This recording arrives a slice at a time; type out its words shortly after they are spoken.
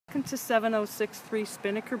Welcome to 7063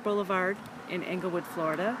 Spinnaker Boulevard in Englewood,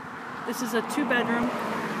 Florida. This is a 2-bedroom,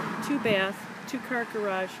 2-bath, 2-car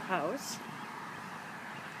garage house,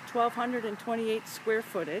 1,228 square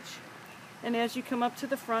footage. And as you come up to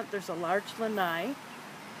the front, there's a large lanai,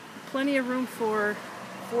 plenty of room for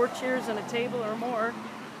 4 chairs and a table or more,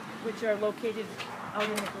 which are located out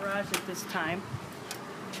in the garage at this time.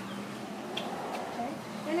 Okay.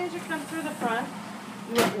 And as you come through the front,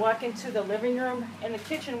 you walk into the living room and the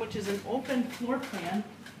kitchen, which is an open floor plan.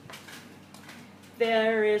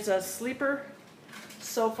 There is a sleeper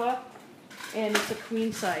sofa, and it's a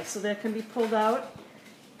queen size, so that can be pulled out,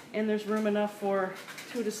 and there's room enough for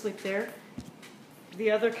 2 to sleep there.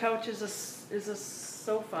 The other couch is a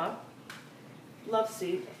sofa, love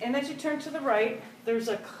seat, and as you turn to the right, there's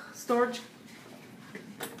a storage,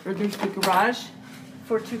 or there's the garage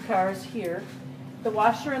for 2 cars here. The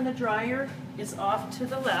washer and the dryer is off to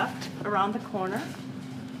the left, around the corner.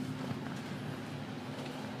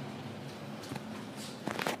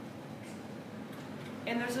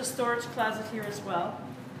 And there's a storage closet here as well.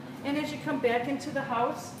 And as you come back into the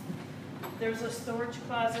house, there's a storage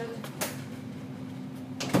closet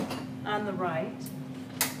on the right.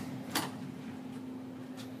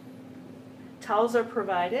 Towels are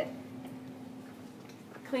provided.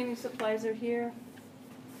 Cleaning supplies are here.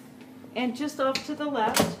 And just off to the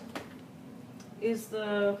left is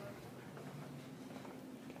the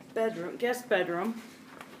bedroom, guest bedroom.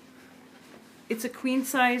 It's a queen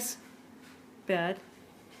size bed,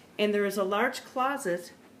 and there is a large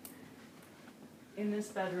closet in this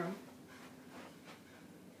bedroom.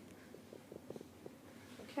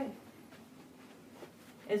 Okay.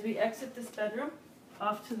 As we exit this bedroom,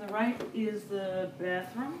 off to the right is the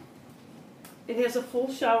bathroom. It has a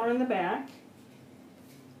full shower in the back.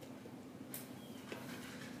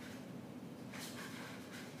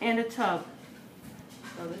 And a tub.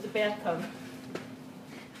 So there's a bathtub.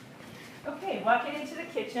 Okay, walking into the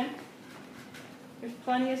kitchen. There's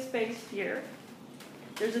plenty of space here.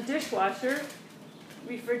 There's a dishwasher,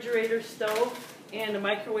 refrigerator, stove, and a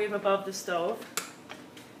microwave above the stove.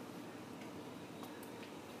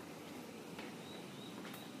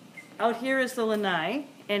 Out here is the lanai,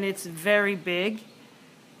 and it's very big.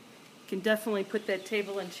 You can definitely put that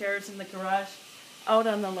table and chairs in the garage out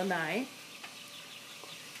on the lanai.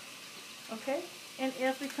 Okay, and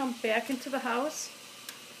as we come back into the house,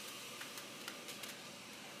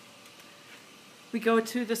 we go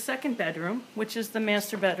to the second bedroom, which is the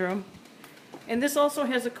master bedroom. And this also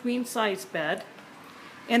has a queen size bed.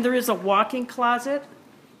 And there is a walk-in closet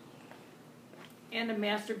and a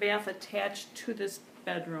master bath attached to this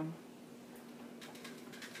bedroom.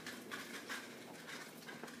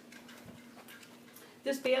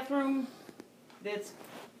 This bathroom that's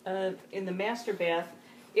in the master bath,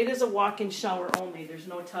 it is a walk-in shower only. There's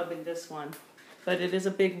no tub in this one, but it is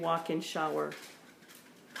a big walk-in shower.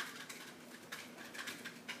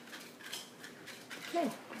 Okay.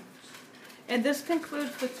 And this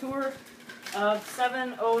concludes the tour of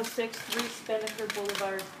 7063 Spinnaker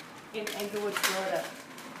Boulevard in Englewood, Florida.